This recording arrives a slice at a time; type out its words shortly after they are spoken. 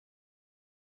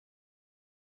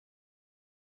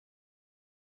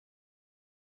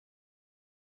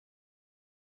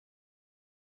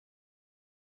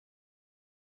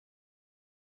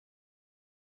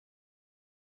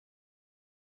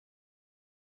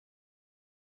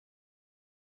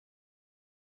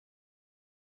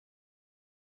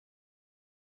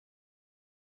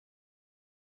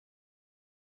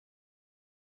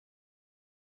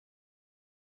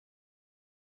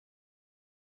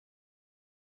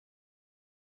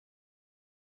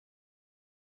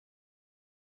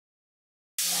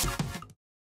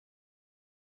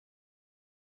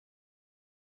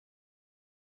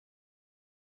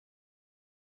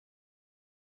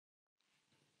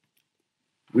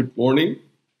Good morning.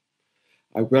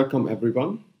 I welcome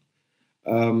everyone.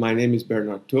 My name is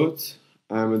Bernard Tóth.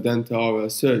 I'm a dental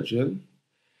surgeon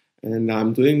and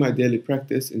I'm doing my daily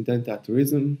practice in dental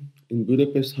tourism in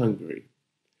Budapest, Hungary.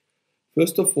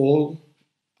 First of all,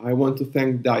 I want to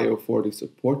thank DIO for this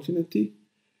opportunity,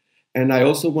 and I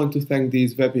also want to thank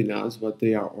these webinars what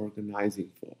they are organizing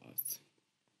for us.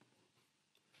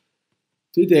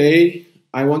 Today,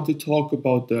 I want to talk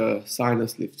about the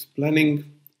sinus lift planning.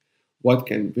 What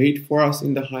can wait for us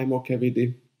in the hymo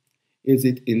cavity? Is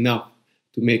it enough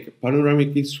to make a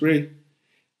panoramic X-ray?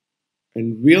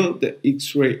 And will the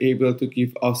X-ray able to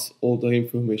give us all the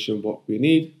information what we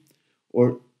need?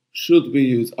 Or should we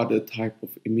use other type of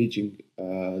imaging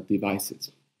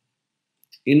devices?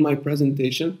 In my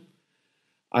presentation,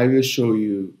 I will show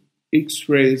you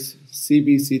X-rays,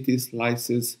 CBCT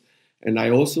slices, and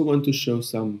I also want to show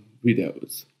some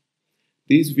videos.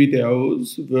 These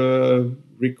videos were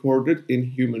recorded in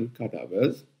human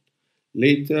cadavers.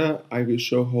 Later, I will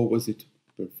show how was it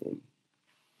performed.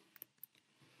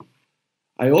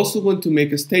 I also want to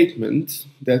make a statement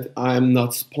that I am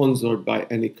not sponsored by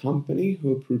any company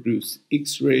who produce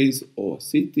X-rays or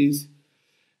CTs,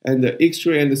 and the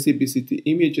X-ray and the CBCT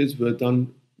images were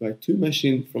done by two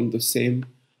machines from the same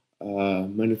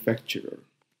manufacturer.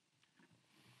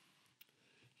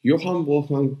 Johann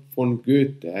Wolfgang von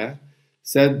Goethe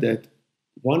said that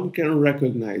one can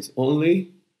recognize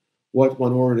only what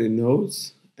one already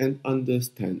knows and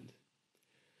understands.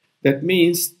 That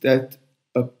means that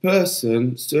a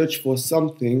person searches for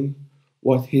something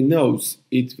what he knows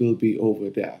it will be over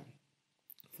there.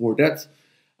 For that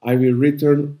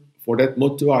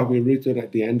motto I will return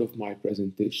at the end of my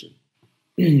presentation.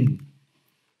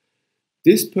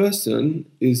 This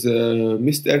person is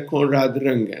Mr. Konrad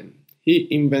Röntgen. He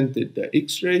invented the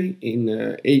X-ray in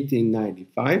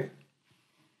 1895.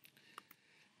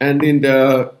 And in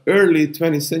the early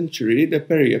 20th century, the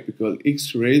periapical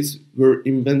X-rays were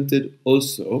invented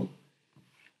also.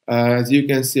 As you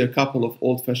can see, a couple of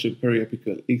old-fashioned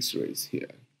periapical X-rays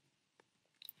here.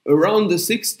 Around the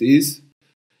 60s,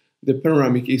 the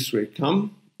panoramic X-ray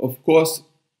came. Of course,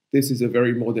 this is a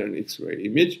very modern X-ray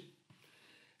image.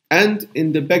 And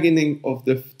in the beginning of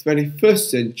the 21st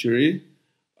century,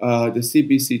 the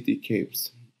CBCT came.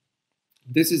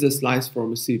 This is a slice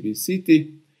from a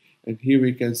CBCT, and here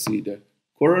we can see the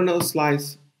coronal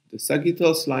slice, the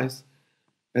sagittal slice,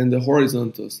 and the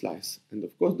horizontal slice, and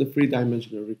of course the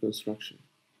three-dimensional reconstruction.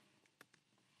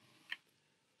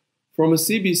 From a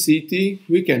CBCT,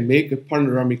 we can make a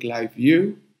panoramic live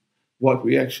view, what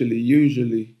we actually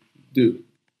usually do.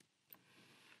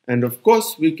 And of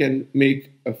course, we can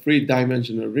make a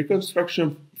three-dimensional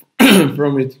reconstruction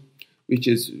from it, which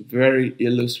is very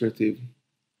illustrative,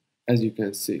 as you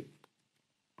can see.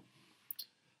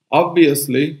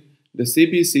 Obviously, the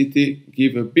CBCT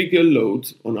give a bigger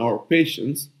load on our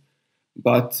patients,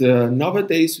 but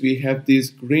nowadays we have these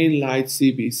green light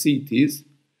CBCTs,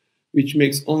 which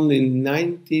makes only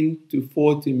 19 to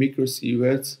 40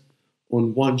 microsieverts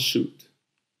on one shoot.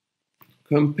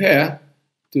 Compare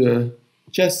to a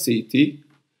chest CT,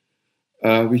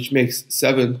 which makes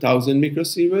 7,000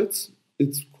 microsieverts.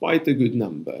 It's quite a good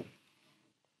number.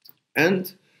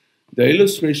 And the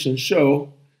illustrations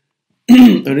show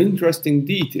an interesting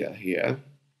detail here,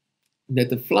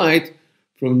 that a flight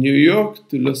from New York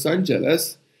to Los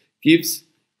Angeles gives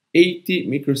 80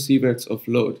 microsieverts of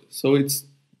load, so it's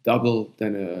double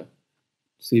than a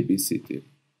CBCT.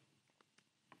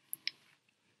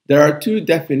 There are two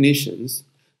definitions,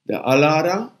 the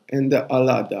ALADA and the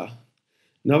ALADA.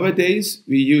 Nowadays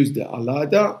we use the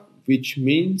ALADA, which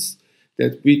means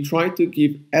that we try to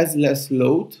give as less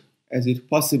load as it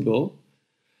possible,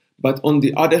 but on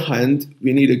the other hand,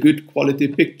 we need a good quality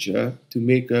picture to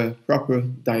make a proper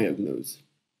diagnosis.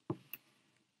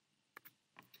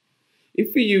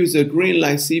 If we use a green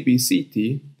light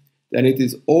CBCT, then it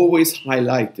is always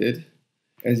highlighted,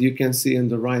 as you can see on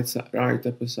the right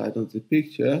upper side of the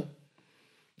picture,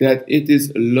 that it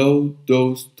is a low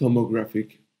dose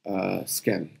tomographic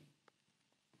scan.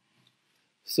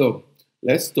 So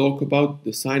let's talk about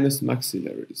the sinus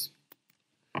maxillaries.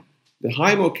 The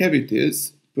hymo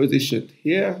cavities positioned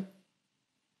here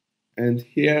and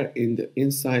here in the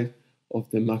inside of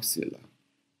the maxilla.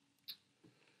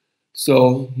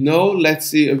 So now let's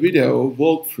see a video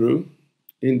walkthrough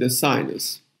in the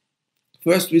sinus.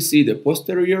 First we see the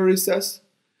posterior recess,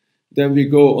 then we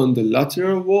go on the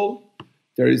lateral wall.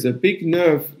 There is a big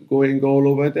nerve going all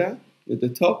over there at the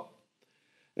top,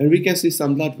 and we can see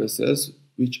some blood vessels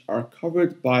which are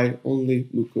covered by only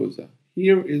mucosa.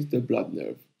 Here is the blood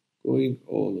nerve going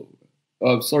all over.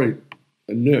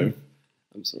 A nerve,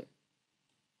 I'm sorry.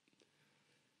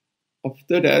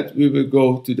 After that, we will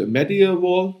go to the medial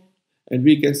wall, and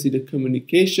we can see the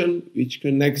communication which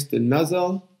connects the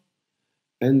nasal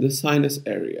and the sinus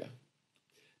area.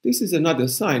 This is another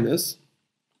sinus.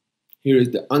 Here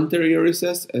is the anterior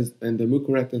recess and the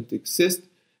mucoretentic cyst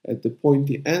at the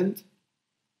pointy end,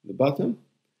 the bottom.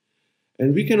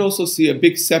 And we can also see a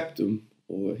big septum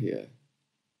over here.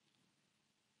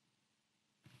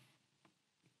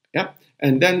 Yeah,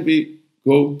 and then we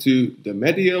go to the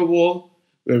medial wall,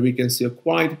 where we can see a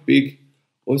quite big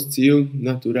ostium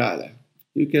naturale.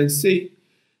 You can see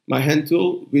my hand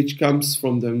tool, which comes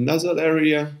from the nasal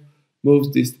area,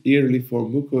 moves this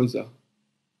early-formed mucosa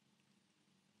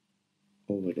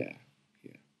over there.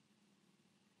 Here.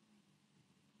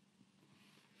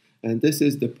 And this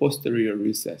is the posterior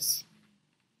recess.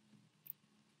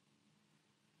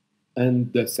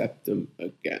 And the septum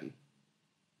again.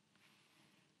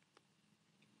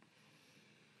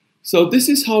 So this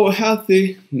is how a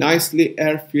healthy, nicely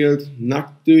air-filled,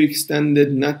 not too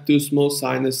extended, not too small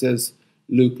sinuses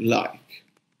look like.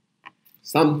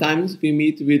 Sometimes we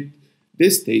meet with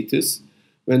this status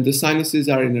when the sinuses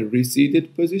are in a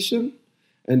receded position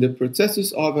and the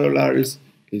processus alveolaris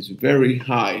is very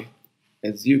high,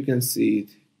 as you can see it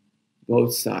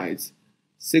both sides,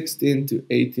 16 to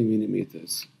 80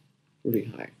 millimeters, pretty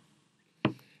high.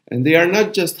 And they are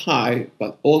not just high,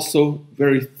 but also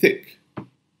very thick,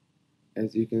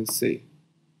 as you can see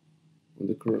on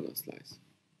the coronal slice.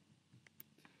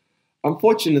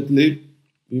 Unfortunately,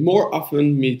 we more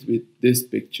often meet with this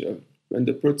picture when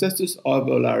the processus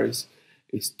alveolaris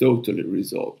is totally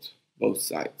resolved, both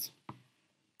sides.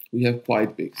 We have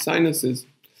quite big sinuses.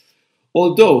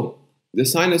 Although the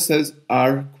sinuses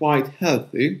are quite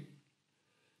healthy,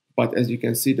 but as you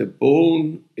can see, the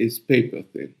bone is paper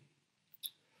thin.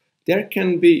 There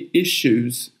can be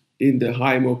issues in the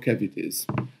hymo cavities,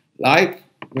 like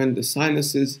when the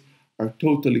sinuses are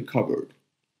totally covered.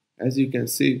 As you can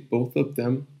see, both of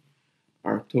them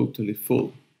are totally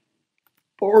full.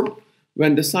 Or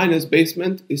when the sinus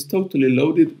basement is totally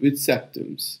loaded with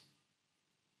septums.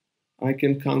 I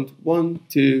can count 1,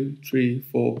 2, 3,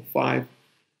 4, 5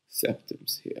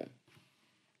 septums here.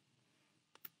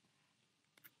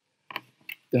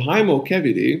 The hymo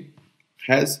cavity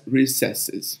has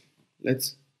recesses.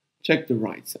 Let's check the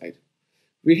right side.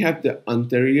 We have the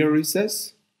anterior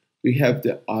recess, we have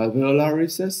the alveolar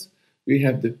recess, we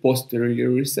have the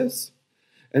posterior recess,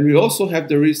 and we also have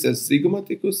the recess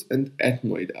zygomaticus and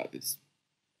ethmoidalis.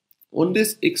 On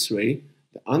this X-ray,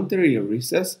 the anterior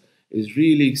recess is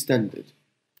really extended.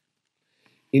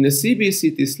 In a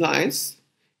CBCT slice,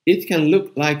 it can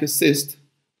look like a cyst,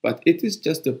 but it is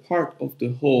just a part of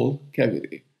the whole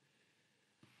cavity.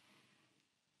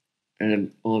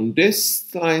 And on this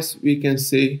slice, we can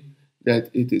see that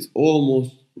it is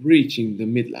almost reaching the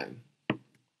midline.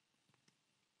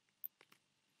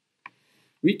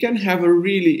 We can have a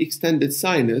really extended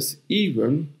sinus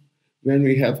even when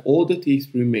we have all the teeth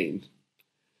remained.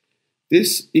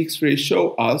 This X-ray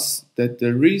shows us that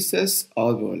the recess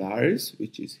alveolaris,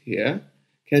 which is here,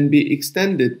 can be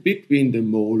extended between the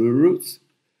molar roots,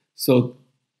 so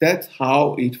that's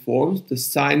how it forms the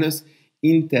sinus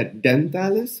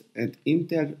interdentalis and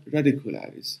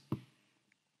interradicularis.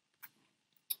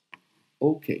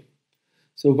 Okay,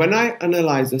 so when I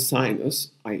analyze a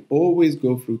sinus, I always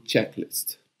go through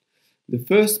checklist. The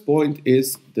first point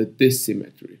is the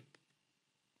dissymmetry.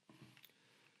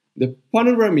 The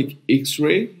panoramic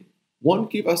X-ray won't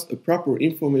give us a proper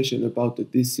information about the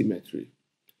dissymmetry.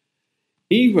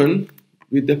 Even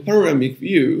with the panoramic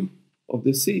view of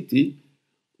the CT,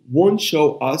 won't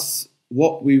show us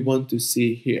what we want to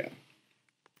see here.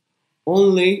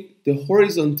 Only the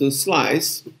horizontal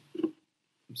slice,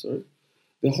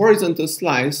 the horizontal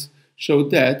slice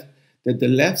showed that the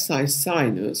left side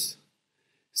sinus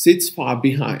sits far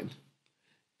behind.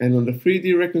 And on the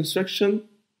 3D reconstruction,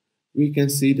 we can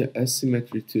see the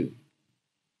asymmetry too.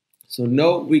 So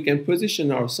now we can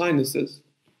position our sinuses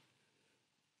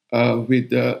with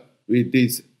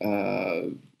these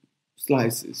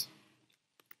slices.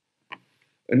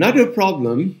 Another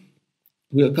problem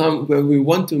will come when we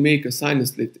want to make a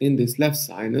sinus lift in this left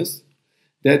sinus,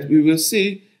 that we will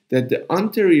see that the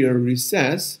anterior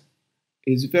recess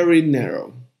is very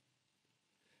narrow.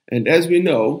 And as we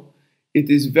know, it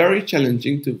is very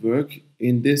challenging to work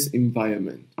in this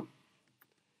environment.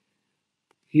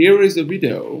 Here is a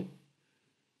video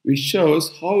which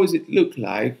shows how does it look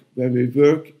like when we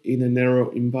work in a narrow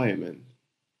environment.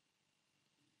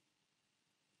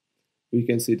 We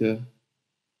can see the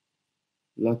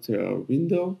lateral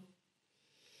window.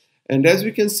 And as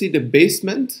we can see, the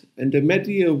basement and the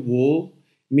medial wall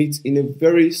meets in a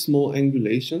very small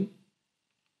angulation.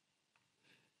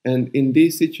 and in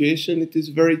this situation it is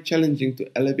very challenging to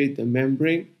elevate the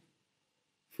membrane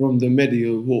from the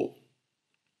medial wall.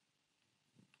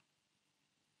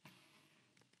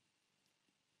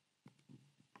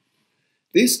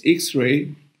 This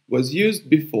X-ray was used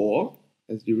before,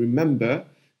 as you remember.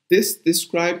 This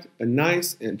described a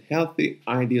nice and healthy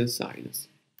ideal sinus.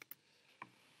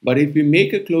 But if we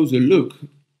make a closer look,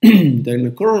 then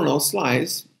the coronal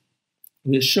slice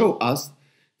will show us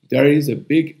there is a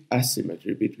big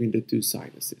asymmetry between the two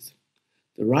sinuses.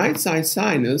 The right side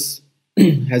sinus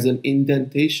has an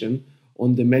indentation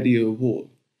on the medial wall.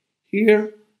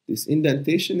 Here, this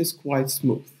indentation is quite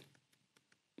smooth.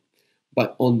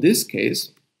 But on this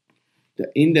case, the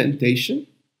indentation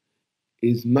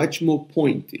is much more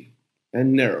pointy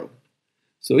and narrow,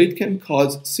 so it can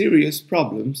cause serious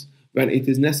problems when it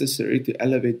is necessary to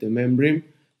elevate the membrane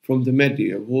from the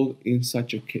medial wall in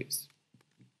such a case.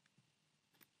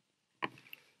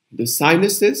 The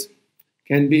sinuses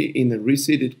can be in a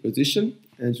receded position,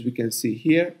 as we can see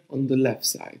here on the left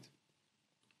side.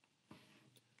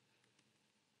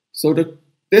 So the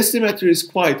symmetry is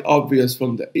quite obvious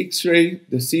from the X-ray.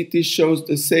 The CT shows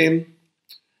the same,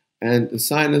 and the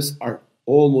sinus are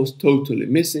almost totally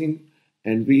missing,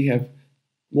 and we have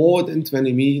more than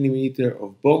 20 millimeters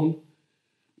of bone,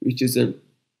 which is a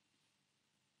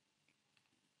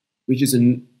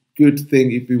good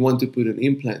thing if we want to put an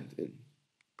implant in.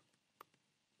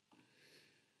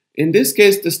 In this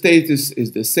case, the status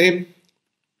is the same.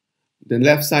 The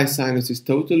left side sinus is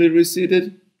totally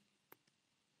receded,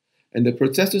 and the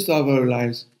processus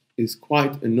alveoli is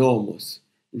quite enormous,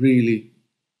 really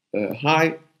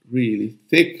high, really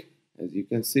thick. As you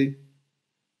can see,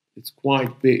 it's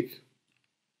quite big.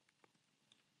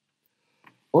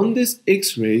 On this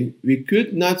X-ray, we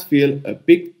could not feel a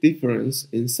big difference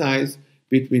in size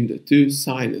between the two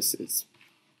sinuses.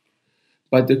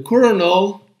 But the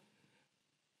coronal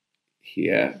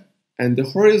here and the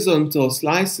horizontal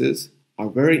slices are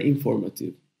very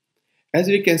informative. As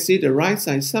we can see, the right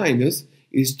side sinus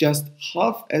is just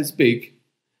half as big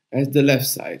as the left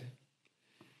side.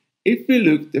 If we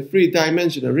look at the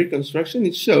three-dimensional reconstruction,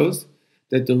 it shows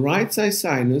that the right side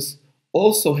sinus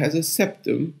also has a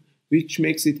septum, which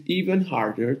makes it even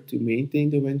harder to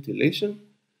maintain the ventilation.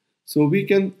 So we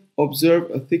can observe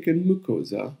a thickened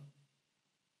mucosa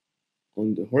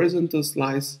on the horizontal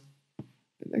slice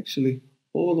and actually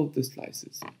all of the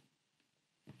slices.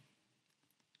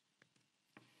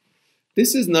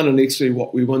 This is not an X-ray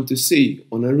what we want to see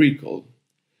on a recall.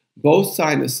 Both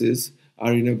sinuses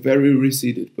are in a very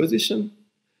receded position.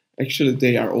 Actually,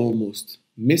 they are almost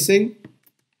missing.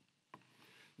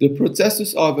 The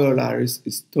processus alveolaris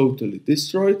is totally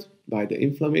destroyed by the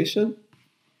inflammation.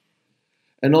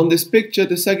 And on this picture,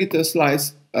 the sagittal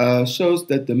slice shows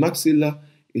that the maxilla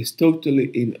is totally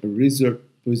in a reserved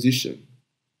position,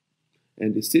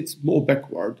 and it sits more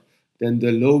backward than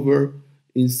the lower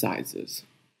incisors.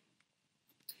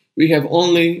 We have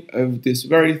only this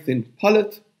very thin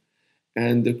palate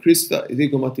and the crista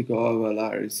zygomatica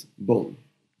alveolaris bone.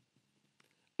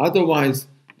 Otherwise,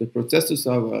 the processus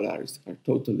alveolaris are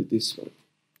totally destroyed.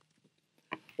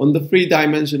 On the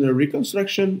three-dimensional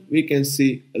reconstruction, we can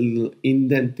see a little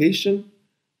indentation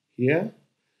here,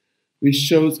 which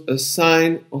shows a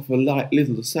sign of a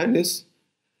little sinus,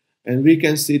 and we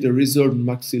can see the resorbed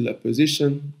maxilla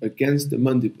position against the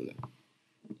mandibula.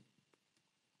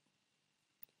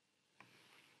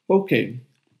 Okay,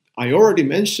 I already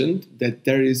mentioned that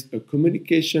there is a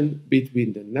communication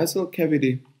between the nasal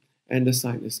cavity and the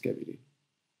sinus cavity.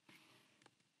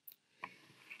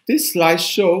 This slide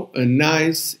shows a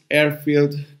nice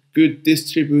air-filled, good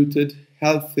distributed,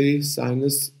 healthy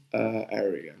sinus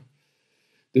area.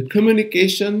 The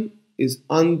communication is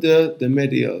under the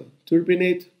medial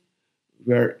turbinate,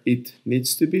 where it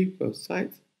needs to be, both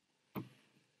sides.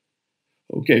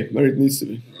 Okay, where it needs to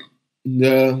be.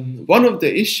 One of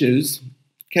the issues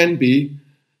can be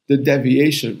the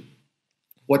deviation,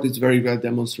 what is very well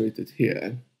demonstrated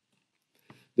here.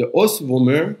 The os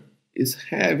vomer is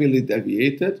heavily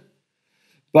deviated,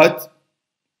 but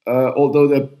although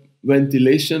the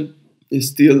ventilation is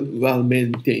still well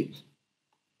maintained.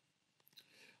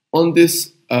 On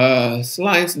this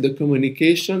slice, the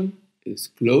communication is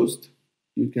closed.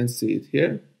 You can see it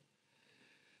here.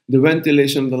 The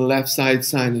ventilation on the left side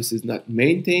sinus is not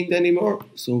maintained anymore,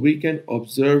 so we can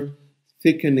observe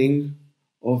thickening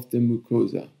of the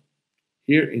mucosa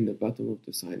here in the bottom of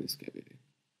the sinus cavity.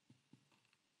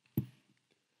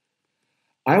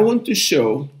 I want to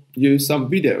show you some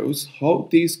videos how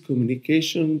these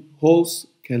communication holes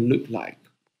can look like.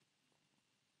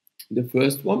 The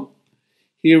first one,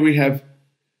 here we have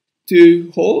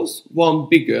two holes, one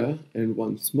bigger and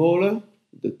one smaller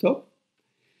at the top.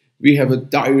 We have a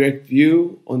direct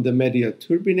view on the medial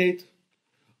turbinate.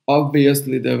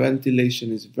 Obviously, the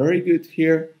ventilation is very good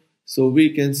here, so we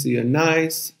can see a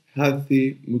nice,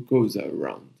 healthy mucosa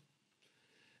around.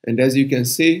 And as you can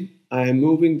see, I am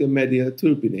moving the medial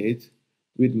turbinate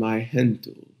with my hand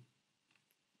tool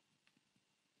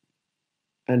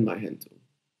and my hand tool.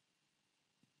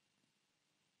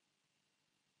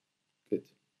 Good.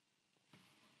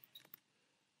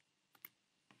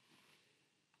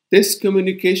 This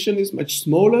communication is much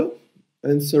smaller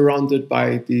and surrounded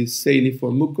by the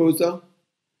saliform mucosa,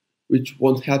 which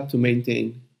won't help to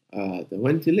maintain the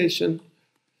ventilation.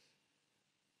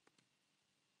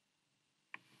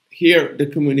 Here, the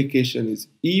communication is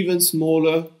even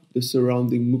smaller. The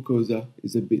surrounding mucosa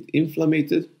is a bit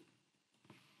inflamed.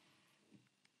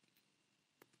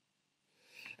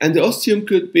 And the ostium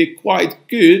could be quite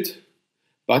good,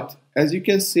 but as you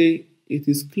can see, it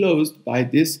is closed by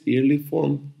this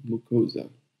early-formed mucosa.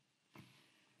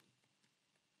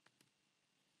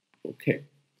 Okay.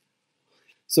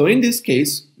 So in this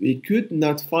case, we could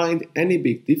not find any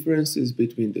big differences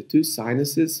between the two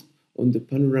sinuses on the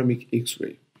panoramic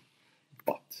X-ray.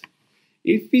 But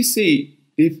if we see,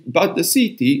 but the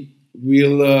CT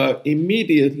will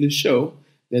immediately show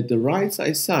that the right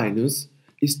side sinus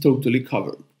is totally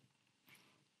covered.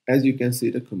 As you can see,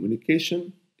 the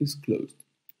communication is closed.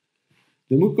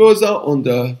 The mucosa on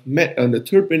the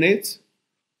turbinates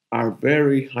are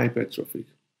very hypertrophic.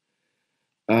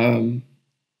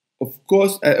 Of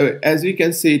course, as you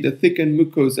can see, the thickened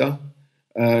mucosa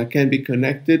can be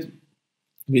connected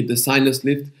with the sinus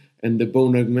lift and the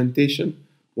bone augmentation,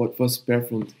 what was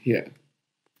performed here.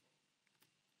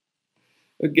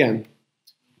 Again,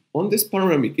 on this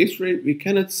panoramic X-ray, we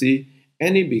cannot see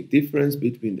any big difference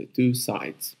between the two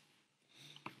sides.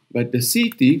 But the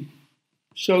CT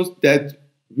shows that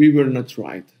we were not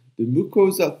right. The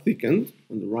mucosa thickened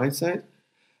on the right side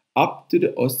up to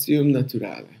the ostium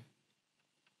naturale.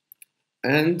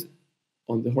 And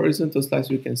on the horizontal slice,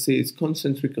 we can see it's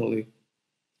concentrically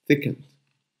thickened.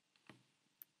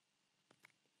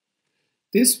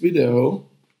 This video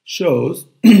shows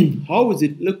how does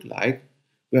it look like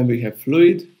when we have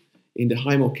fluid in the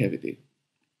hymo cavity.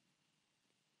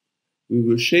 We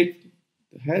will shake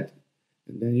the head,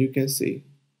 and then you can see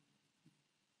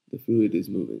the fluid is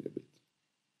moving a bit.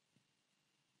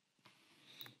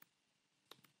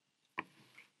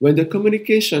 When the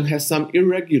communication has some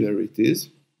irregularities,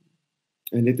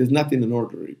 and it is not in an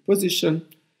orderly position,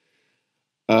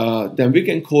 then we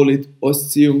can call it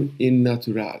ostium in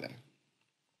naturale.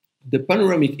 The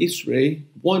panoramic X-ray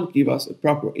won't give us a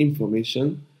proper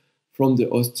information from the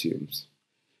ostiums.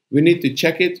 We need to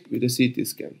check it with a CT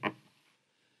scan.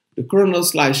 The coronal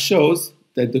slice shows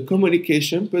that the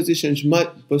communication positioned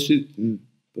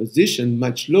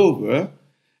much lower,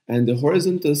 and the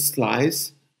horizontal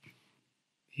slice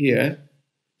here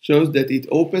shows that it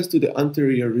opens to the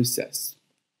anterior recess.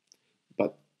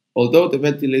 But although the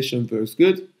ventilation works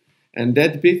good, and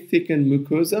that big thickened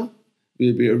mucosa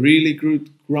will be a really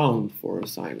good ground for a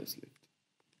sinus lift.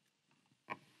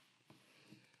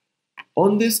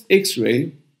 On this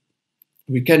X-ray,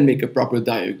 we can make a proper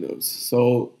diagnosis.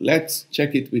 So let's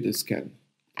check it with a scan.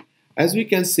 As we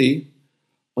can see,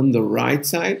 on the right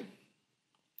side,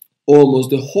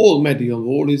 almost the whole medial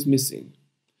wall is missing.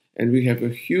 And we have a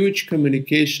huge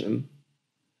communication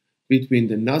between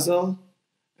the nasal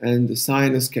and the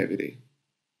sinus cavity.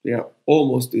 They are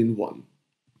almost in one.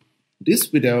 This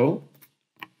video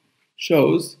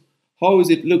shows how does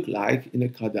it look like in a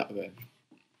cadaver.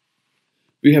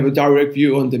 We have a direct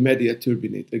view on the medial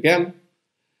turbinate again,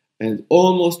 and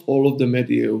almost all of the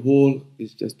medial wall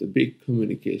is just a big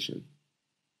communication.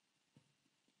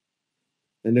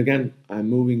 And again, I'm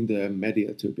moving the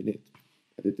medial turbinate,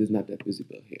 but it is not that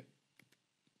visible here.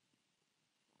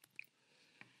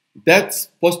 That's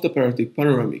postoperative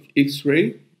panoramic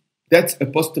X-ray. That's a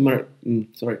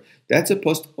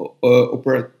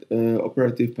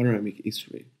postoperative panoramic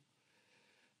X-ray.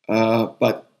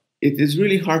 But it is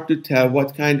really hard to tell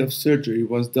what kind of surgery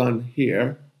was done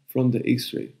here from the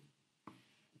X-ray.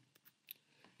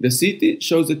 The CT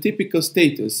shows a typical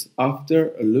status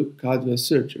after a loop cadavre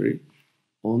surgery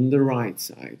on the right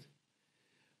side.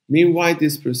 Meanwhile,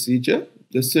 this procedure,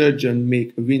 the surgeon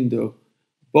makes a window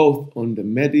both on the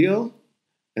medial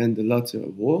and the lateral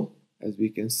wall, as we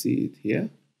can see it here.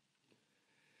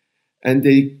 And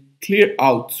they clear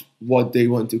out what they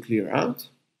want to clear out.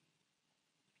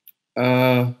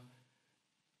 And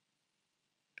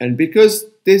because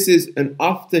this is an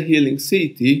after healing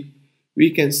CT, we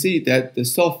can see that the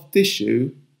soft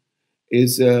tissue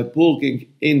is bulging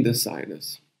in the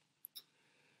sinus.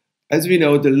 As we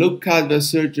know, the loop-calva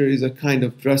surgery is a kind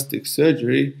of drastic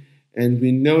surgery, and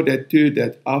we know that too,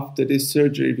 that after this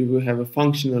surgery we will have a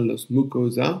functional loss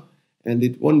mucosa and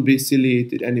it won't be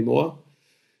ciliated anymore.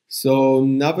 So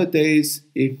nowadays,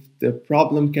 if the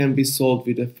problem can be solved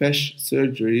with a FESH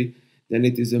surgery, then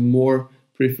it is a more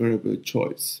preferable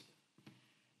choice.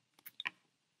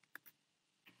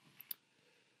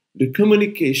 The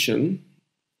communication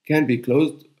can be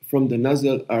closed from the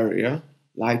nasal area,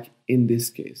 like in this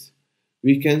case.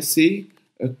 We can see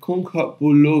a concha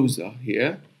bullosa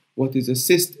here, what is a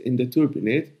cyst in the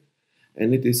turbinate,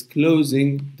 and it is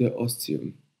closing the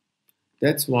ostium.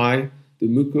 That's why the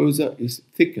mucosa is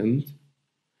thickened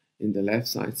in the left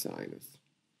side sinus.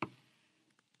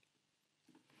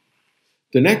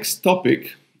 The next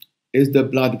topic is the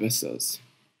blood vessels.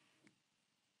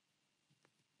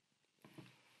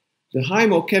 The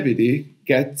hymo cavity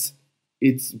gets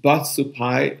its blood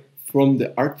supply from the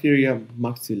arteria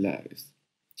maxillaris.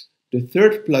 The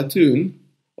third platoon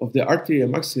of the arteria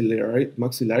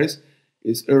maxillaris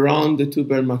is around the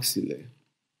tuber maxillae.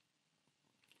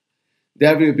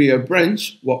 There will be a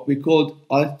branch, what we call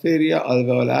arteria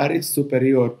alveolaris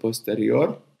superior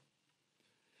posterior,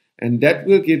 and that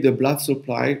will give the blood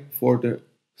supply for the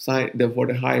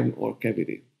hymo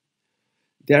cavity.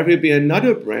 There will be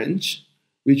another branch,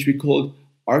 which we call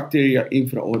arteria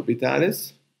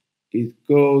infraorbitalis. It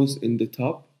goes in the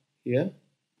top here.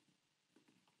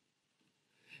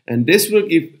 And this will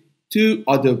give two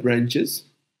other branches,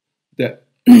 the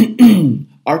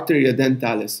arteria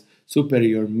dentalis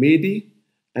superior medi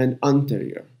and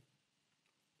anterior.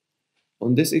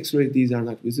 On this X-ray, these are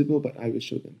not visible, but I will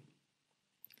show them.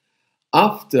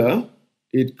 After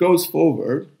it goes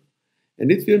forward,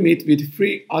 and it will meet with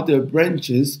three other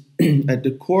branches at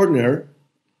the corner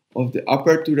of the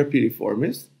apertura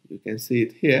piriformis. You can see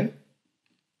it here.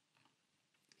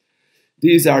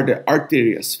 These are the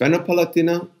arteria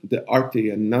sphenopalatina, the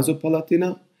arteria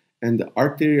nasopalatina, and the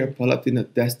arteria palatina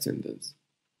descendens.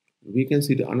 We can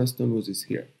see the anastomosis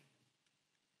here.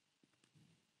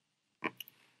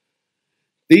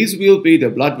 These will be the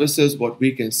blood vessels what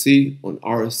we can see on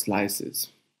our slices.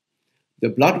 The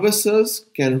blood vessels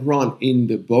can run in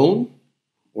the bone,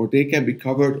 or they can be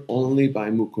covered only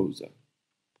by mucosa.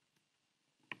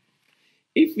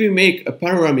 If we make a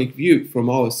panoramic view from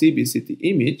our CBCT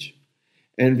image,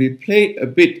 and we play a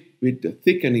bit with the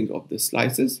thickening of the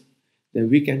slices, then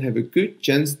we can have a good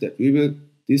chance that we will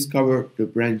discover the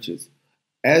branches,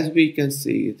 as we can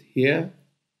see it here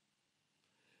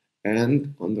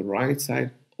and on the right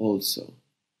side also.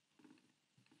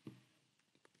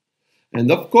 And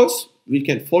of course, we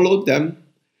can follow them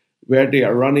where they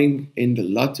are running in the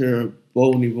lateral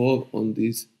bony wall on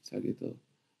these sagittal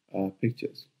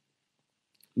pictures.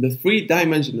 The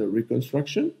three-dimensional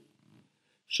reconstruction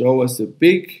show us a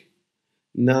big,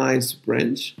 nice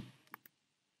branch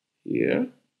here,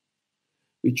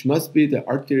 which must be the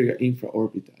arteria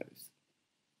infraorbitalis.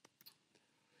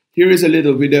 Here is a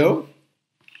little video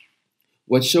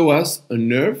what show us a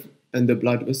nerve and the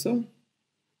blood vessel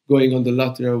going on the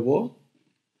lateral wall.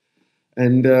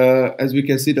 And as we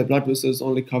can see, the blood vessel is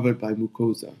only covered by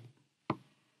mucosa.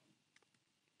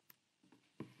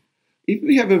 If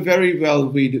we have a very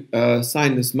well-read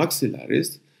sinus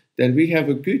maxillaris, then we have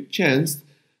a good chance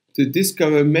to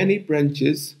discover many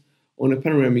branches on a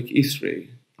panoramic X-ray,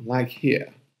 like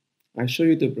here. I show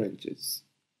you the branches.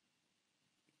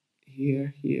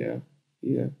 Here, here,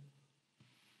 here.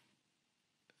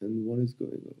 And one is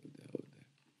going over there.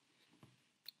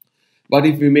 But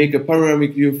if we make a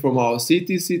panoramic view from our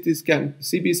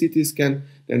CBCT scan,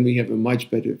 then we have a much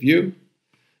better view,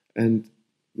 and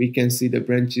we can see the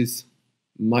branches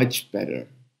much better.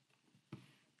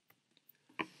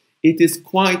 It is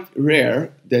quite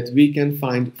rare that we can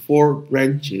find 4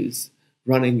 branches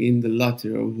running in the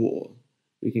lateral wall.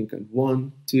 We can count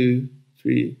 1, 2,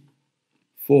 3,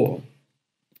 4.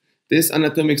 This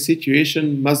anatomic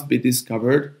situation must be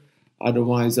discovered,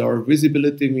 otherwise our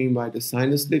visibility mean by the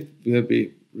sinus lift will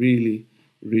be really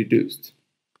reduced.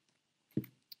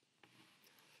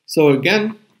 So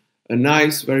again, a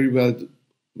nice, very well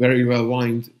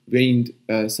veined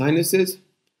sinuses.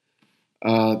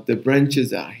 The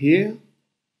branches are here,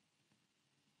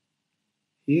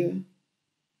 here.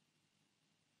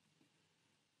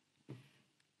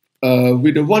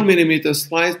 With a 1 millimeter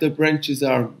slice, the branches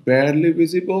are barely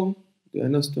visible. The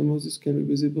anastomosis can be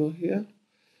visible here.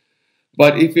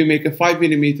 But if we make a 5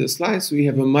 millimeter slice, we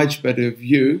have a much better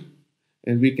view,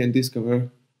 and we can discover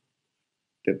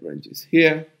the branches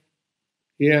here,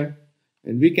 here,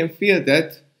 and we can feel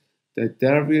that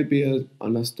there will be an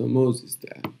anastomosis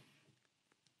there.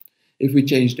 If we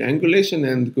change the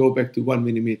angulation and go back to 1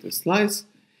 millimeter slice,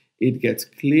 it gets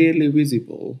clearly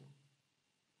visible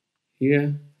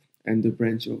here and the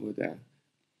branch over there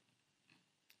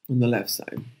on the left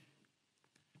side.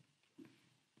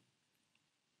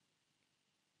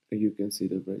 And you can see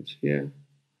the branch here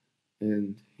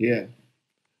and here.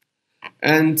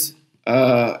 And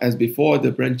as before,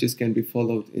 the branches can be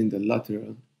followed in the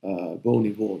lateral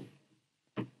bony wall.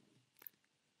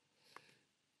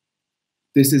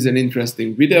 This is an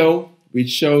interesting video which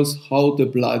shows how the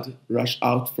blood rushes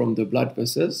out from the blood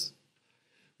vessels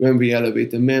when we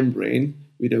elevate the membrane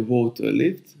with a water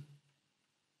lift,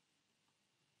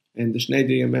 and the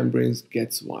Schneiderian membrane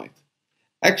gets white.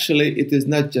 Actually, it is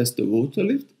not just a water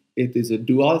lift, it is a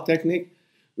dual technique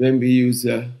when we use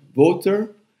water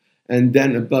and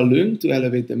then a balloon to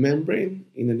elevate the membrane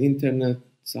in an internal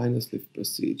sinus lift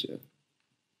procedure.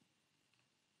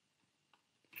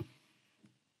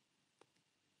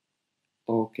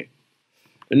 Okay.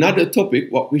 Another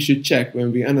topic what we should check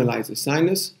when we analyze a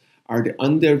sinus are the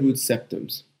underwood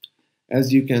septums.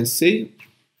 As you can see,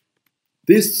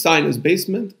 this sinus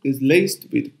basement is laced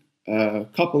with a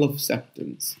couple of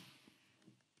septums.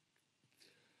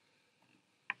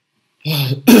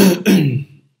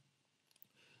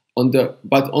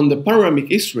 But on the panoramic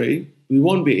X-ray, we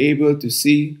won't be able to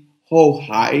see how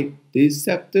high these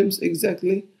septums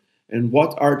exactly and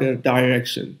what are their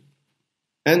direction.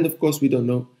 And of course, we don't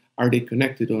know, are they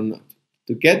connected or not?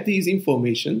 To get these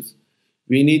informations,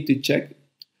 we need to check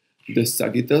the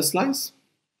sagittal slice,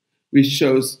 which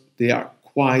shows they are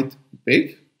quite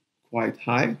big, quite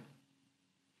high,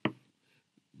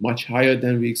 much higher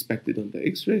than we expected on the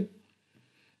X-ray.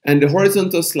 And the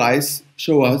horizontal slice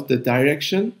shows us the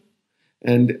direction.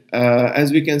 And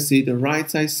as we can see, the right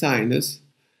side sinus,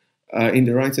 in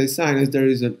the right side sinus, there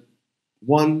is a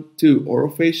 1, 2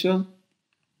 orofacial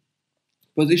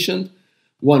positioned,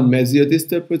 1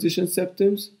 mesiodistal position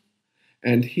septums,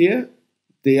 and here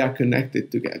they are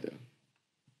connected together.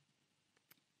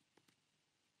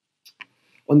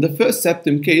 On the first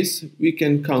septum case, we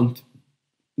can count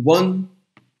 1,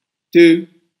 2,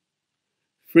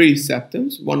 3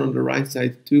 septums, 1 on the right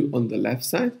side, 2 on the left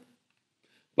side.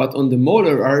 But on the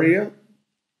molar area,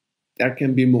 there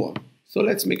can be more. So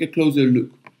let's make a closer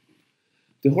look.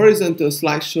 The horizontal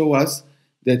slice shows us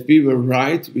that we were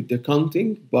right with the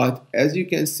counting, but as you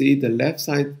can see, the left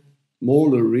side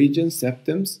molar region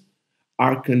septums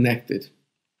are connected.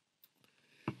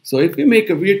 So if we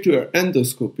make a virtual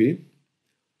endoscopy,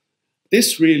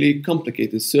 this really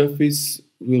complicated surface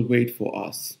will wait for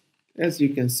us, as you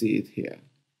can see it here.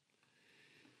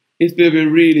 It will be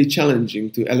really challenging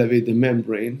to elevate the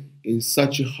membrane in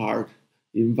such a hard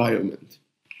environment.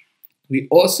 We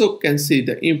also can see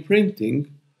the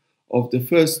imprinting of the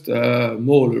first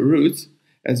molar roots,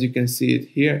 as you can see it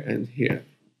here and here.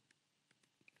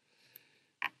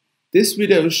 This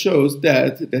video shows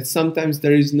that sometimes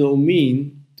there is no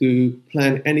mean to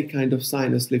plan any kind of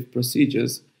sinus lift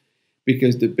procedures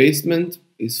because the basement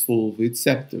is full with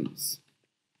septums.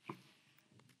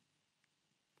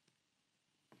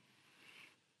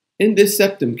 In this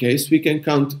septum case, we can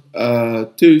count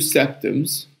 2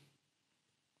 septums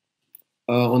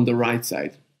on the right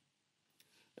side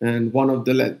and one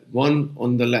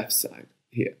on the left side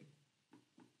here.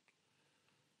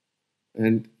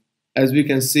 And as we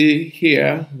can see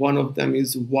here, one of them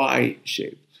is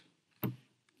Y-shaped.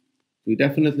 We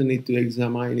definitely need to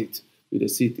examine it with a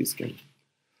CT scan.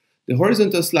 The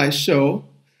horizontal slice shows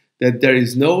that there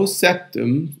is no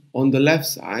septum on the left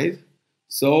side,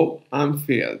 so I'm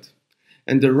failed.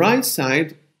 And the right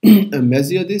side, a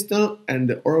mesiodistal and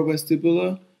the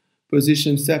orovestibular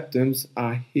position septums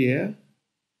are here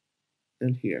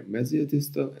and here.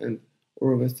 Mesiodistal and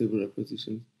orovestibular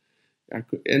positions,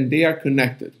 and they are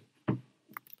connected.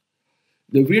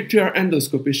 The virtual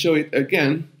endoscopy shows it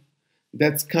again.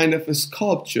 That's kind of a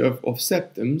sculpture of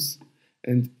septums,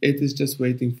 and it is just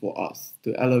waiting for us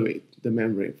to elevate the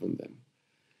membrane from them.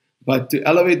 But to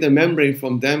elevate the membrane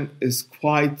from them is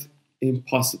quite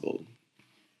impossible.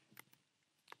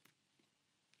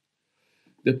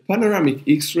 The panoramic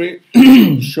X-ray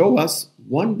shows us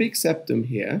one big septum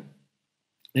here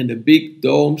and a big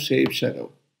dome-shaped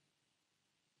shadow.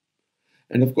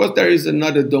 And of course, there is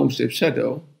another dome-shaped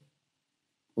shadow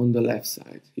on the left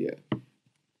side here.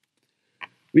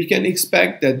 We can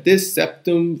expect that this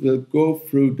septum will go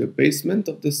through the basement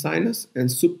of the sinus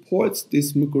and supports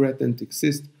this mucoretentic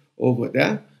cyst over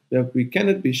there, but we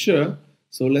cannot be sure,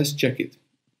 so let's check it.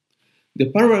 The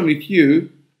panoramic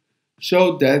view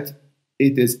showed that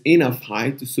it is enough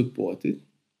height to support it,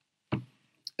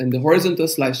 and the horizontal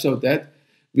slice showed that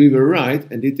we were right,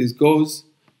 and it goes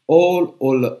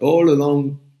all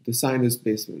along the sinus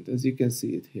basement, as you can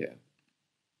see it here.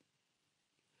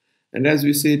 And as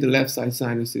we see, the left side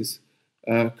sinus is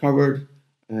covered,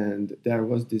 and there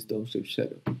was this dome-shaped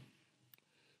shadow.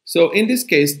 So in this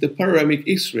case, the panoramic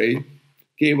X-ray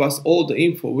gave us all the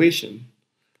information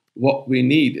what we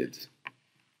needed.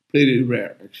 Pretty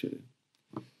rare, actually.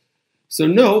 So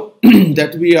now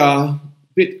that we are a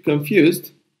bit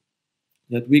confused,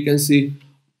 that we can see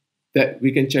that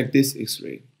we can check this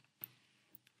X-ray.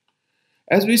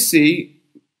 As we see,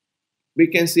 we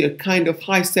can see a kind of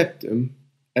high septum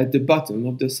at the bottom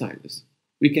of the sinus.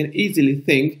 We can easily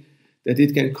think that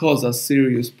it can cause us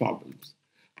serious problems.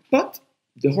 But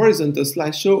the horizontal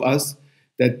slides show us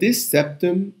that this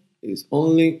septum is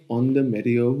only on the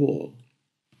medial wall.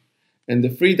 And the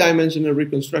three-dimensional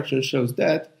reconstruction shows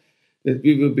that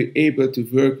we will be able to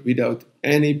work without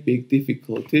any big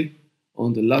difficulty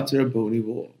on the lateral bony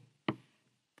wall.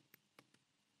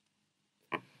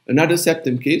 Another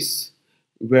septum case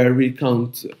where we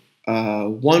count 2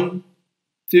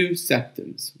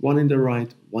 septums, one in the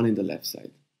right, one in the left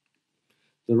side.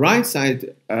 The right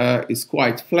side is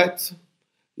quite flat,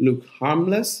 look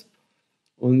harmless.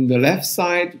 On the left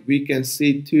side, we can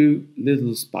see 2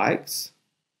 little spikes.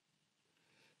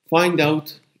 Find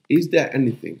out, is there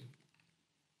anything?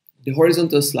 The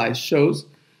horizontal slide shows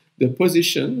the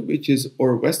position, which is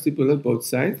our vestibular both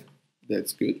sides.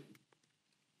 That's good.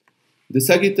 The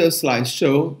sagittal slides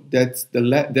show that the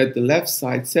left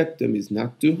side septum is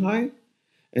not too high,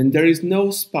 and there is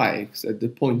no spikes at the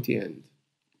pointy end.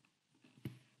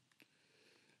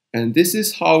 And this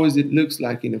is how it looks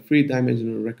like in a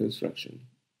three-dimensional reconstruction.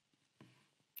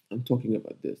 I'm talking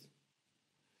about this.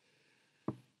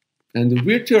 And the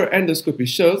virtual endoscopy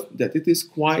shows that it is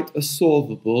quite a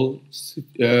solvable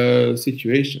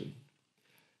situation.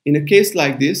 In a case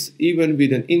like this, even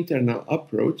with an internal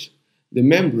approach, the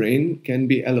membrane can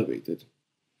be elevated.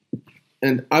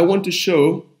 And I want to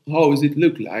show how does it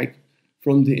look like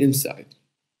from the inside.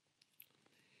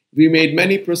 We made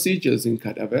many procedures in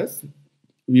cadavers.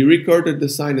 We recorded the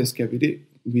sinus cavity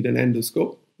with an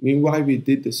endoscope. Meanwhile, we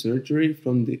did the surgery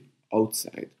from the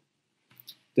outside.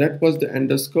 That was the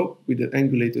endoscope with an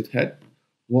angulated head,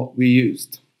 what we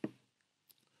used.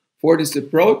 For this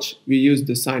approach, we used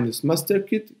the sinus master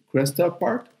kit, crestal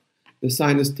part. The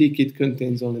sinus T-kit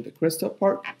contains only the crestal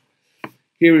part.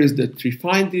 Here is the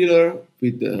trifine dealer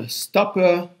with the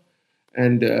stopper,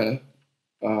 and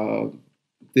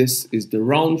this is the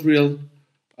round drill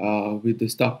with the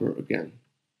stopper again.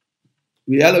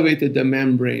 We elevated the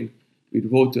membrane with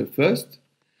water first,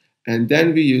 and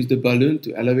then we used the balloon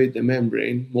to elevate the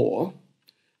membrane more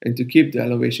and to keep the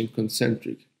elevation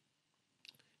concentric.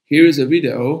 Here is a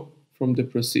video from the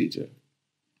procedure.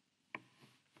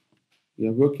 We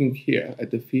are working here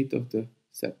at the feet of the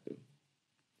septum.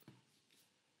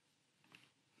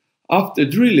 After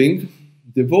drilling,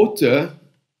 the water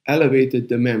elevated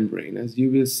the membrane, as you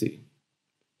will see.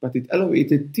 But it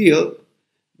elevated till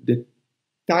the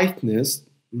tightness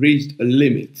reached a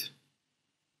limit.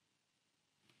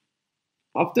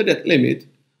 After that limit,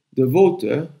 the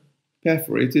water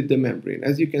perforated the membrane.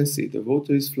 As you can see, the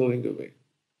water is flowing away.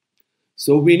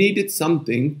 So we needed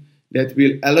something that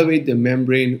will elevate the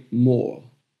membrane more.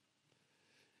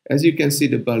 As you can see,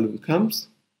 the balloon comes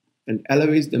and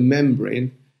elevates the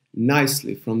membrane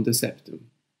nicely from the septum.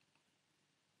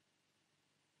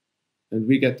 And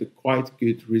we get a quite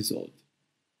good result.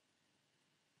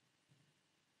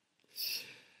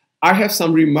 I have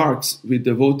some remarks with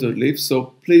the water lift,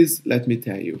 so please let me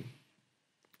tell you.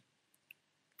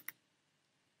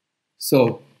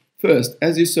 So, first,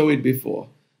 as you saw it before,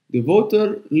 the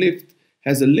water lift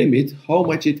has a limit how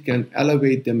much it can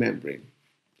elevate the membrane.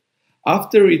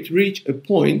 After it reaches a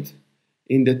point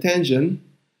in the tension,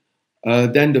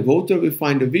 then the water will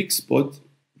find a weak spot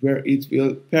where it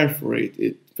will perforate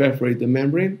the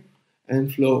membrane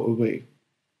and flow away.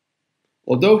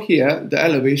 Although here the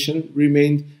elevation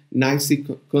remained nicely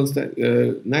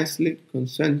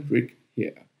concentric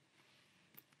here.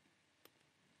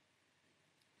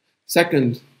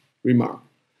 Second remark,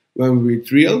 when we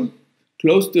drill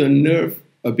close to a nerve,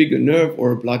 a bigger nerve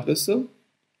or a blood vessel,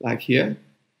 like here,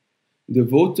 the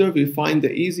water will find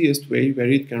the easiest way where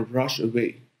it can rush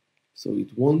away, so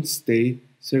it won't stay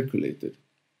circulated.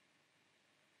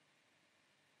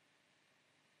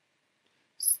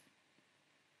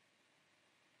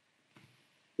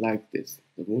 Like this,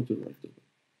 the water rushes away.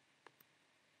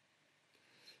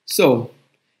 So,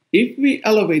 if we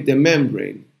elevate the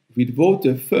membrane with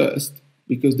water first,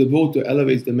 because the water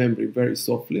elevates the membrane very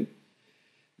softly,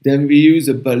 then we use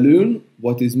a balloon,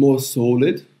 what is more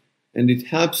solid, and it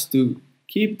helps to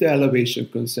keep the elevation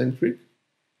concentric.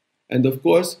 And of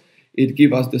course, it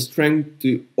gives us the strength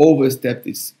to overstep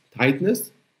this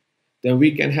tightness. Then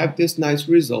we can have this nice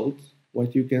result,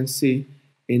 what you can see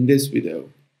in this video.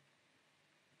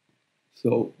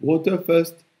 So water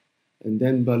first and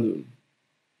then balloon.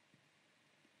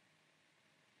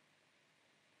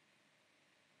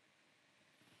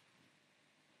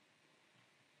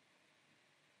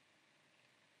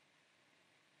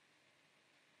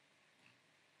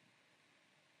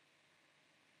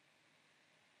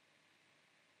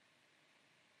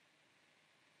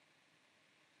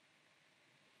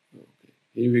 Okay,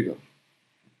 here we go.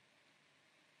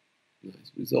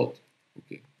 Nice result.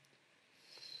 Okay.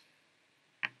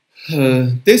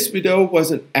 This video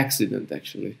was an accident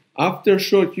actually. After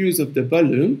short use of the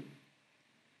balloon,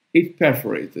 it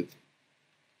perforated.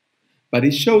 But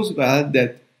it shows well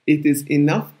that it is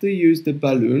enough to use the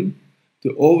balloon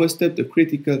to overstep the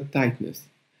critical tightness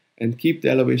and keep the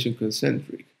elevation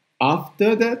concentric.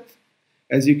 After that,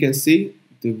 as you can see,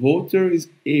 the water is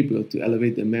able to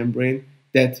elevate the membrane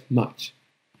that much.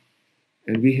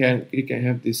 And we can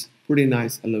have this pretty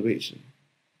nice elevation.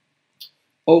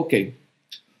 Okay,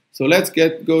 so let's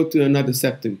go to another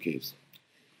septum case.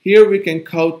 Here we can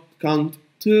count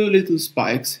two little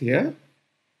spikes here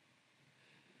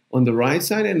on the right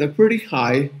side and a pretty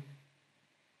high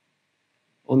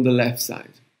on the left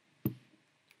side.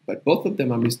 But both of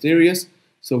them are mysterious,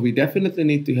 so we definitely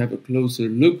need to have a closer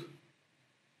look.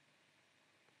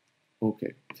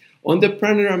 Okay, on the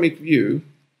panoramic view,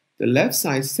 the left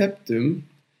side septum,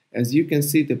 as you can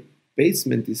see, the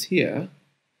basement is here,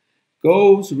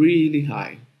 goes really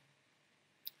high.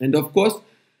 And of course,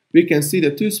 we can see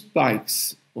the two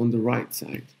spikes on the right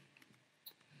side.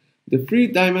 The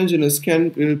three-dimensional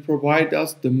scan will provide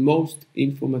us the most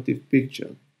informative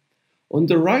picture. On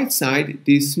the right side,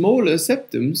 these smaller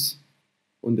septums,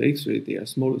 on the X-ray they are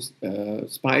smaller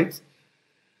spikes,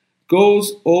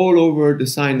 goes all over the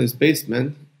sinus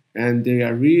basement, and they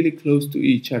are really close to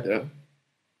each other,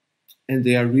 and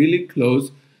they are really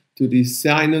close to the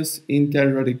sinus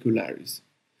interradicularis,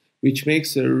 which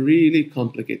makes a really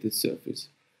complicated surface.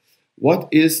 What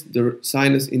is the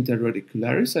sinus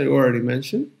interradicularis? I already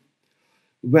mentioned.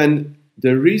 When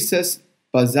the recess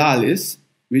basalis,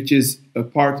 which is a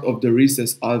part of the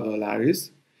recess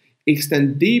alveolaris,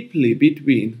 extend deeply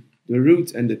between the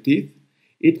roots and the teeth,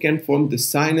 it can form the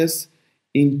sinus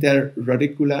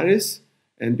interradicularis,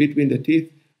 and between the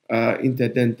teeth,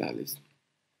 interdentalis.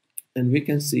 And we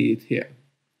can see it here.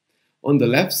 On the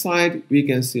left side, we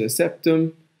can see a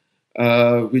septum,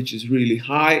 which is really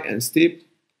high and steep.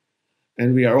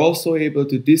 And we are also able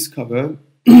to discover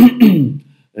an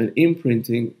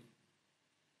imprinting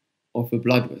of a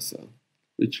blood vessel,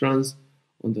 which runs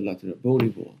on the lateral bony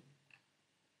wall.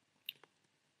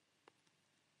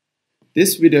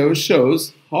 This video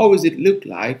shows how does it look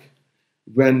like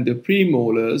when the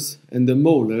premolars and the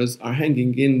molars are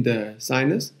hanging in the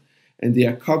sinus and they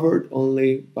are covered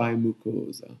only by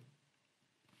mucosa.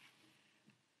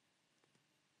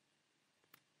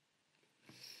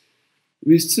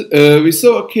 We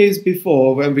saw a case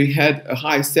before when we had a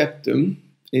high septum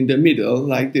in the middle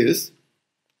like this.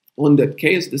 On that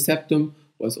case, the septum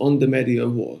was on the medial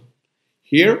wall.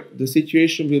 Here, the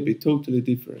situation will be totally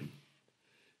different.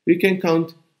 We can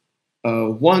count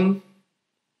 1,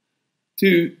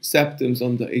 2 septums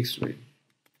on the X-ray.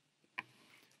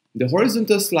 The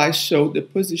horizontal slice shows the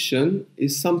position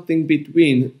is something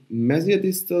between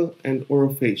mesiodistal and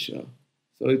orofacial.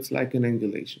 So it's like an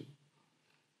angulation.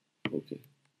 Okay.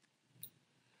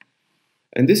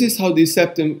 And this is how the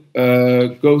septum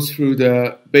goes through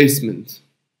the basement,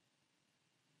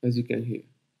 as you can hear.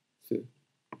 So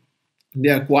they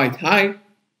are quite high,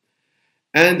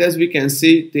 and as we can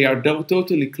see, they are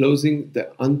totally closing the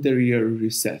anterior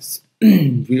recess.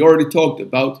 We already talked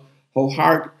about how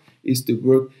hard it is to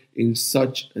work in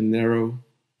such a narrow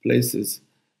places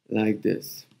like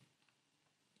this.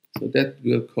 So that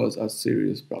will cause us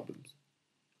serious problems.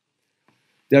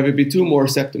 There will be 2 more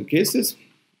septum cases.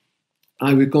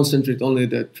 I will concentrate only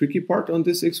the tricky part on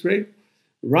this X-ray.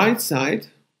 Right side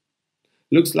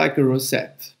looks like a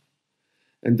rosette,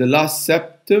 and the last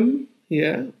septum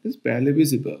here is barely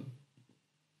visible.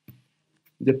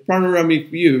 The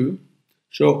panoramic view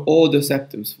shows all the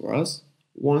septums for us.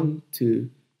 1, 2,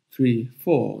 3,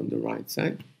 4 on the right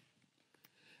side.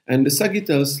 And the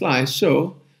sagittal slice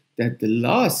show that the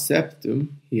last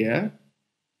septum here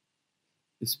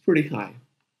is pretty high.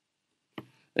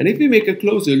 And if we make a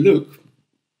closer look,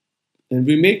 and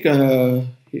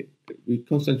we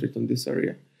concentrate on this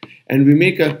area, and we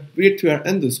make a virtual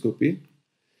endoscopy,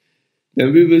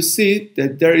 then we will see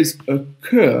that there is a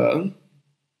curl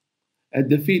at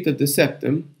the feet of the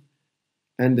septum,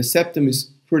 and the septum is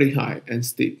pretty high and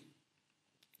steep.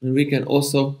 And we can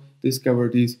also discover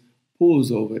these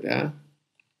pools over there.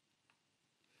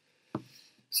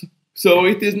 So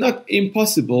it is not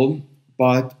impossible,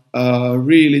 but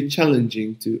really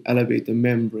challenging to elevate the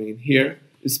membrane here,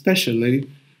 especially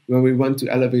when we want to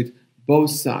elevate both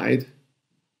sides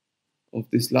of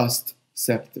this last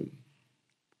septum.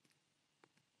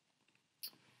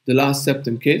 The last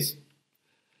septum case.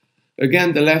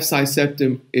 Again, the left side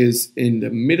septum is in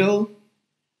the middle.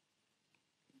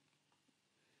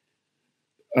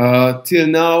 Till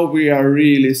now, we are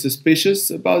really suspicious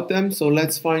about them, so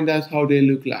let's find out how they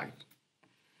look like.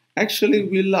 Actually,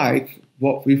 we like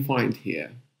what we find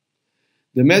here.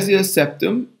 The mesial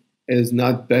septum is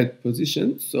not bad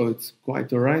positioned, so it's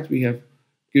quite all right. We have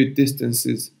good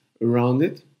distances around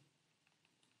it.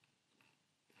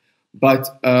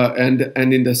 But and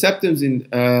in the septums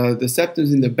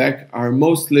in the back are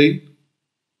mostly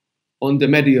on the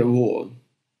medial wall.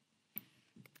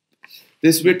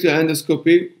 This virtual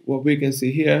endoscopy, what we can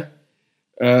see here,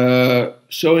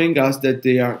 showing us that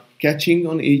they are catching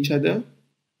on each other.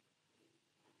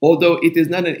 Although it is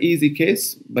not an easy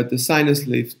case, but the sinus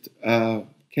lift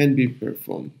can be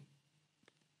performed.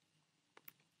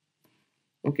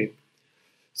 Okay,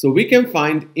 so we can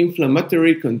find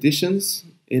inflammatory conditions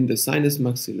in the sinus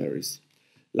maxillaris,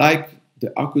 like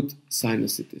the acute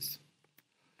sinusitis.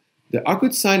 The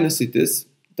acute sinusitis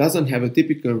doesn't have a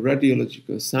typical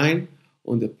radiological sign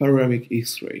on the panoramic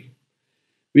X-ray.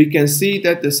 We can see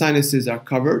that the sinuses are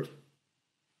covered,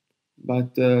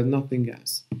 but nothing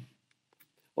else.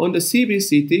 On the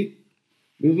CBCT,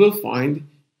 we will find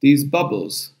these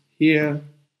bubbles here,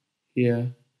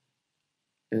 here,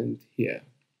 and here.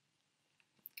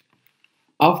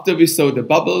 After we saw the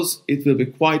bubbles, it will be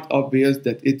quite obvious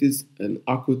that it is an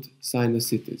acute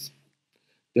sinusitis.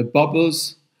 The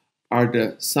bubbles are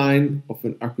the sign of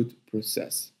an acute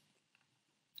process.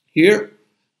 Here,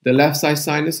 the left side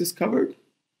sinus is covered,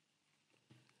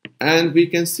 and we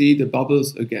can see the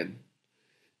bubbles again.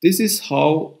 This is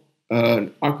how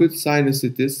an acute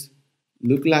sinusitis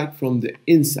look like from the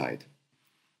inside.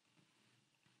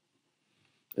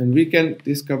 And we can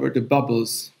discover the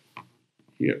bubbles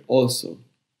here also.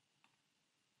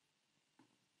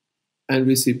 And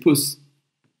we see pus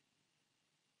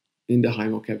in the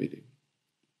hymo cavity.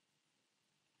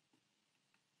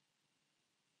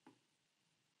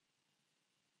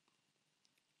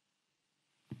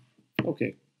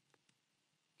 Okay.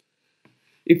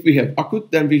 If we have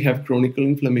acute, then we have chronic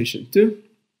inflammation too.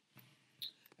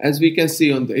 As we can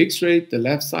see on the X-ray, the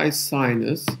left side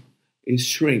sinus is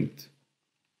shrinked.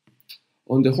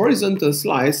 On the horizontal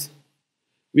slice,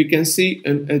 we can see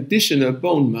an additional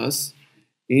bone mass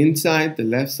inside the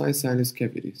left side sinus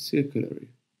cavity, circularly.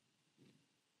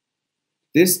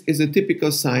 This is a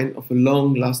typical sign of a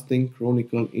long-lasting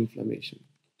chronic inflammation.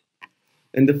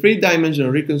 And the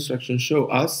three-dimensional reconstruction show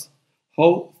us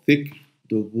how thick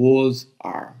the walls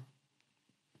are.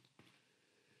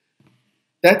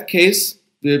 That case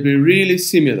will be really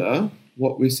similar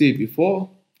what we see before.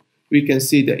 We can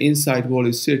see the inside wall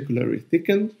is circularly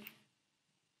thickened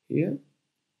here.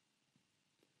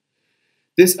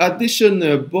 This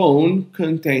additional bone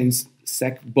contains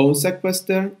bone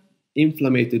sequester,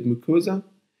 inflamed mucosa,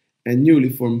 and newly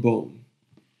formed bone.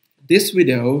 This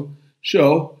video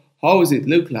shows how does it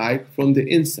look like from the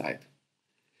inside.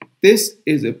 This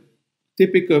is a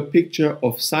typical picture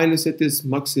of sinusitis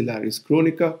maxillaris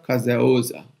chronica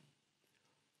caseosa.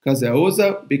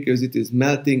 Caseosa because it is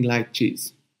melting like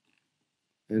cheese.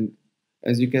 And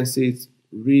as you can see, it's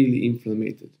really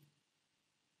inflamed.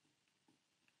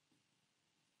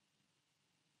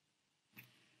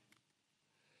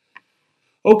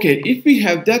 Okay, if we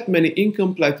have that many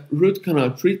incomplete root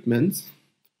canal treatments,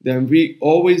 then we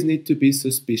always need to be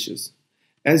suspicious.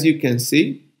 As you can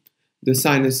see, the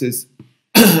sinuses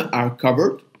are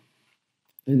covered,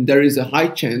 and there is a high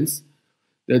chance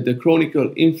that the chronic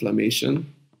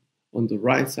inflammation on the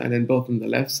right side and both on the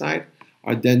left side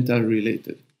are dental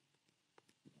related.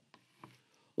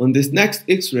 On this next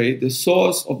X-ray, the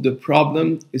source of the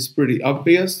problem is pretty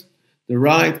obvious, the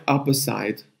right upper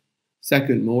side,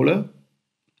 second molar.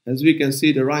 As we can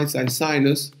see, the right side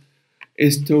sinus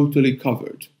is totally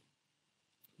covered.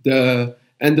 The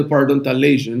endoperiodontal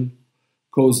lesion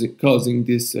causing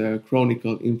this chronic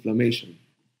inflammation.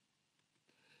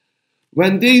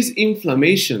 When these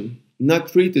inflammation not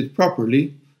treated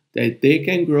properly, they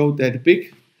can grow that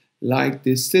big, like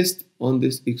this cyst on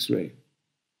this X-ray.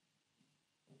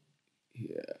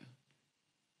 Yeah.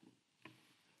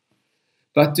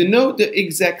 But to know the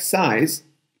exact size,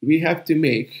 we have to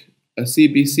make a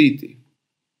CBCT.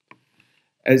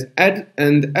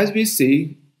 And as we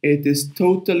see, it is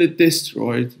totally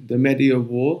destroyed the medial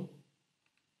wall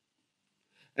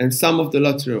and some of the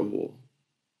lateral wall.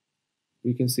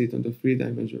 We can see it on the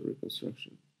three-dimensional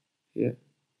reconstruction here.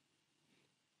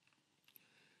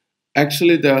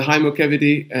 Actually, the hymo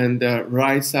cavity and the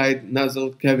right side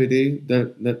nasal cavity,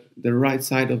 the right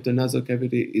side of the nasal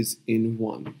cavity is in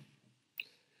one.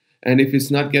 And if it's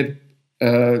not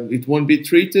it won't be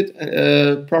treated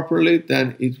properly,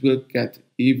 then it will get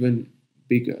even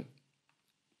bigger.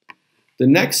 The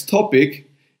next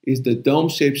topic is the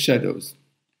dome-shaped shadows.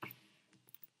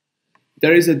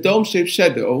 There is a dome-shaped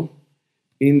shadow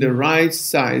in the right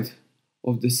side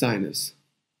of the sinus.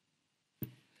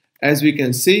 As we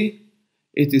can see,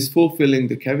 it is fulfilling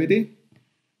the cavity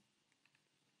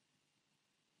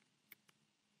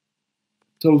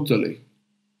totally,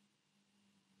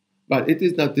 but it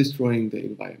is not destroying the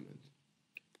environment.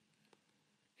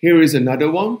 Here is another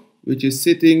one, which is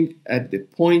sitting at the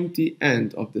pointy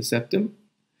end of the septum.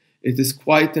 It is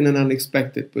quite in an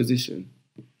unexpected position.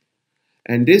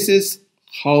 And this is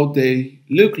how they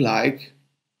look like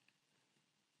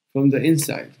from the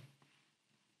inside.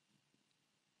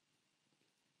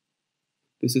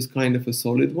 This is kind of a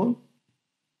solid one.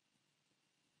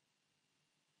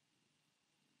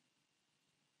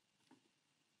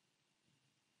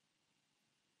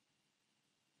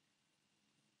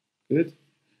 Good.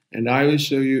 And I will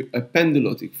show you a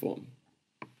pendulotic form.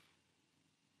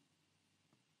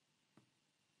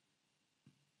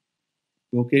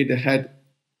 Okay, the head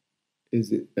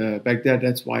is back there,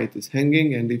 that's why it is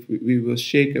hanging, and if we will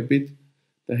shake a bit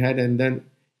the head, and then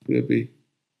it will be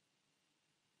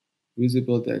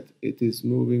visible that it is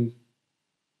moving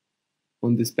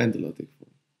on this pendulotic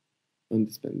form, on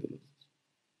this pendulum.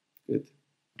 Good.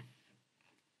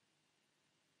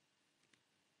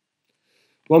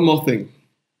 One more thing.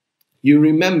 You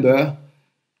remember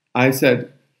I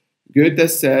said, Goethe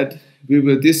said, we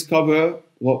will discover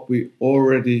what we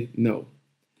already know.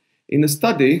 In a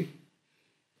study,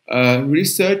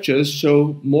 researchers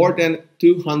show more than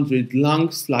 200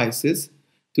 lung slices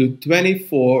to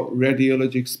 24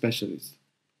 radiologic specialists.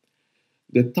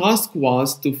 The task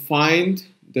was to find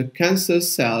the cancer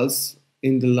cells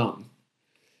in the lung.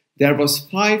 There was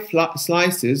 5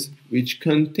 slices which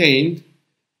contained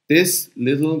this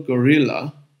little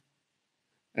gorilla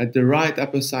at the right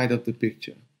upper side of the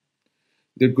picture.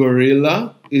 The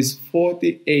gorilla is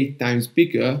 48 times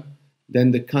bigger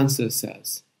than the cancer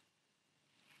cells.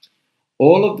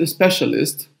 All of the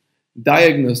specialists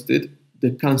diagnosed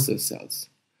the cancer cells,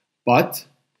 but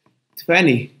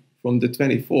 20 from the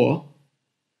 24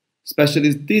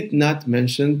 specialists did not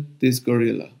mention this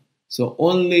gorilla. So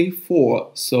only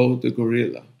 4 saw the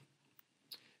gorilla.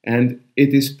 And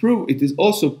it is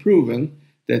also proven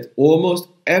that almost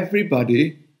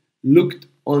everybody looked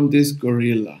on this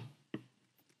gorilla.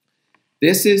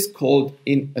 This is called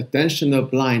inattentional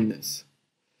blindness.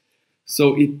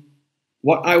 So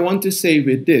what I want to say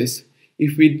with this,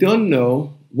 if we don't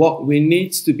know what we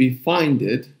needs to be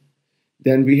founded,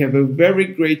 then we have a very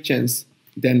great chance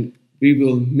then we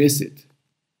will miss it.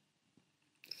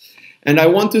 And I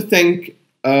want to thank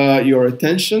your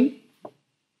attention,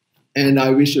 and I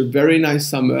wish a very nice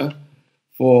summer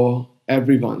for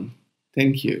everyone.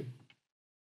 Thank you.